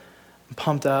up. I'm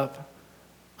pumped up.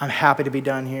 I'm happy to be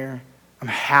done here. I'm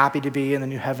happy to be in the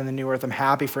new heaven, the new earth. I'm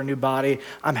happy for a new body.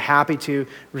 I'm happy to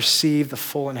receive the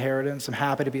full inheritance. I'm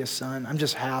happy to be a son. I'm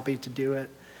just happy to do it.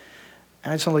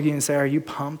 And I just want to look at you and say, are you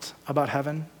pumped about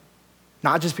heaven?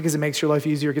 Not just because it makes your life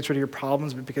easier, gets rid of your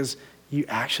problems, but because you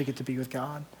actually get to be with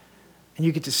God. And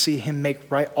you get to see him make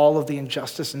right all of the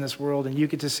injustice in this world. And you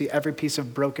get to see every piece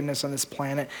of brokenness on this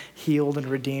planet healed and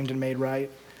redeemed and made right.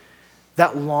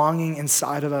 That longing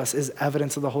inside of us is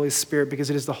evidence of the Holy Spirit because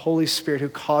it is the Holy Spirit who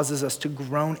causes us to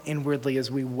groan inwardly as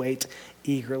we wait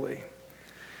eagerly.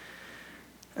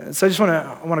 So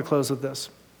I want to close with this.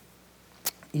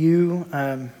 You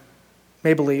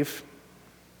may believe,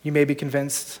 you may be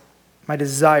convinced. My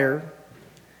desire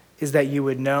is that you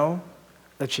would know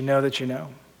that you know that you know.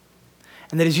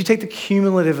 And that as you take the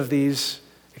cumulative of these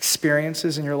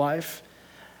experiences in your life,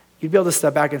 you'd be able to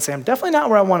step back and say, I'm definitely not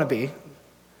where I want to be.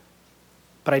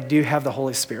 But I do have the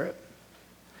Holy Spirit.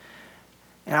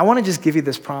 And I want to just give you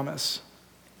this promise.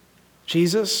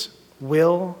 Jesus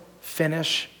will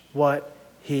finish what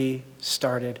he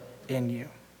started in you.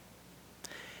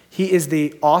 He is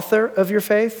the author of your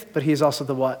faith, but he is also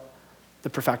the what?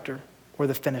 The perfecter or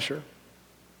the finisher.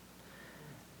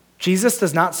 Jesus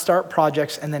does not start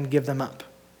projects and then give them up.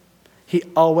 He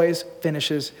always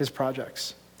finishes his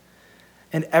projects.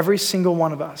 And every single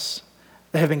one of us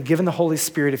that have been given the Holy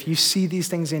Spirit, if you see these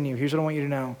things in you, here's what I want you to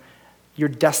know. Your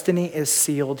destiny is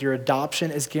sealed. Your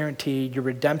adoption is guaranteed. Your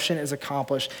redemption is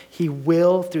accomplished. He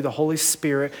will, through the Holy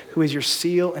Spirit, who is your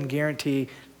seal and guarantee,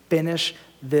 finish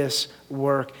this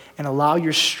work and allow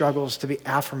your struggles to be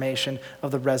affirmation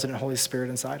of the resident Holy Spirit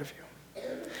inside of you.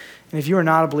 And if you are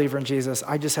not a believer in Jesus,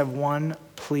 I just have one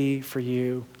plea for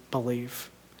you: believe.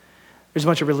 There's a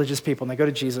bunch of religious people, and they go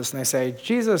to Jesus, and they say,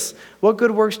 Jesus, what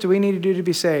good works do we need to do to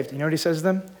be saved? You know what he says to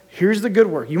them? Here's the good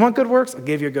work. You want good works? I'll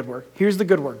give you a good work. Here's the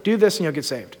good work. Do this, and you'll get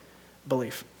saved.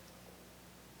 Believe.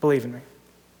 Believe in me.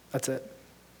 That's it.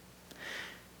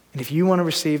 And if you want to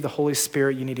receive the Holy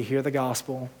Spirit, you need to hear the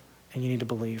gospel, and you need to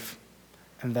believe.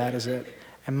 And that is it.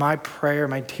 And my prayer,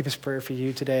 my deepest prayer for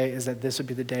you today is that this would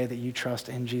be the day that you trust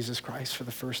in Jesus Christ for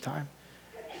the first time.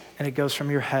 And it goes from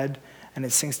your head, and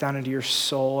it sinks down into your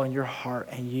soul and your heart,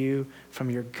 and you, from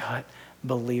your gut,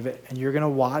 believe it. And you're going to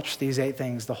watch these 8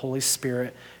 things, the Holy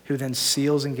Spirit, who then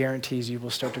seals and guarantees you will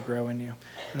start to grow in you.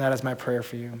 And that is my prayer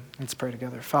for you. Let's pray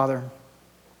together. Father,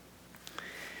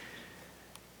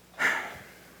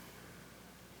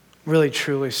 really,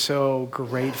 truly so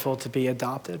grateful to be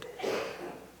adopted.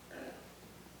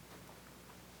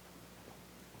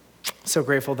 So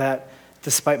grateful that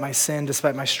despite my sin,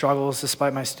 despite my struggles,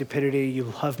 despite my stupidity, you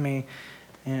love me.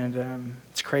 And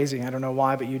it's crazy. I don't know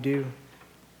why, but you do.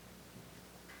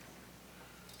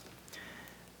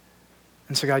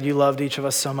 And so, God, you loved each of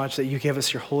us so much that you gave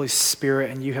us your Holy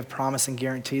Spirit, and you have promised and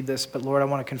guaranteed this. But, Lord, I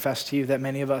want to confess to you that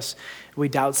many of us, we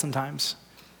doubt sometimes.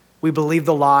 We believe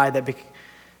the lie that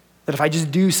if I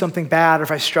just do something bad or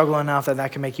if I struggle enough,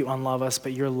 that can make you unlove us.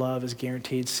 But your love is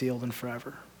guaranteed, sealed, and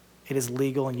forever. It is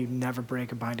legal, and you never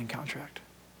break a binding contract.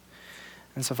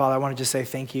 And so, Father, I want to just say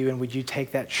thank you, and would you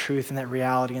take that truth and that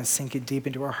reality and sink it deep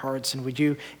into our hearts, and would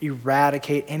you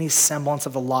eradicate any semblance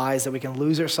of the lies that we can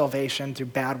lose our salvation through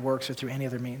bad works or through any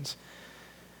other means.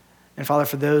 And Father,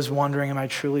 for those wondering, am I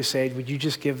truly saved, would you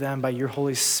just give them by your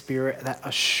Holy Spirit that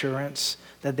assurance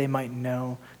that they might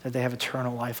know that they have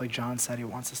eternal life like John said he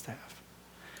wants us to have.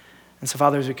 And so,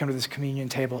 Father, as we come to this communion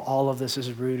table, all of this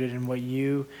is rooted in what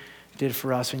you did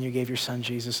for us when you gave your son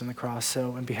Jesus on the cross.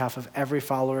 So on behalf of every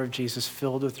follower of Jesus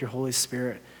filled with your Holy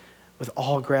Spirit, with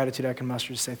all gratitude I can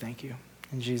muster to say thank you.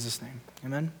 In Jesus' name,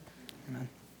 amen.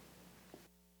 Amen.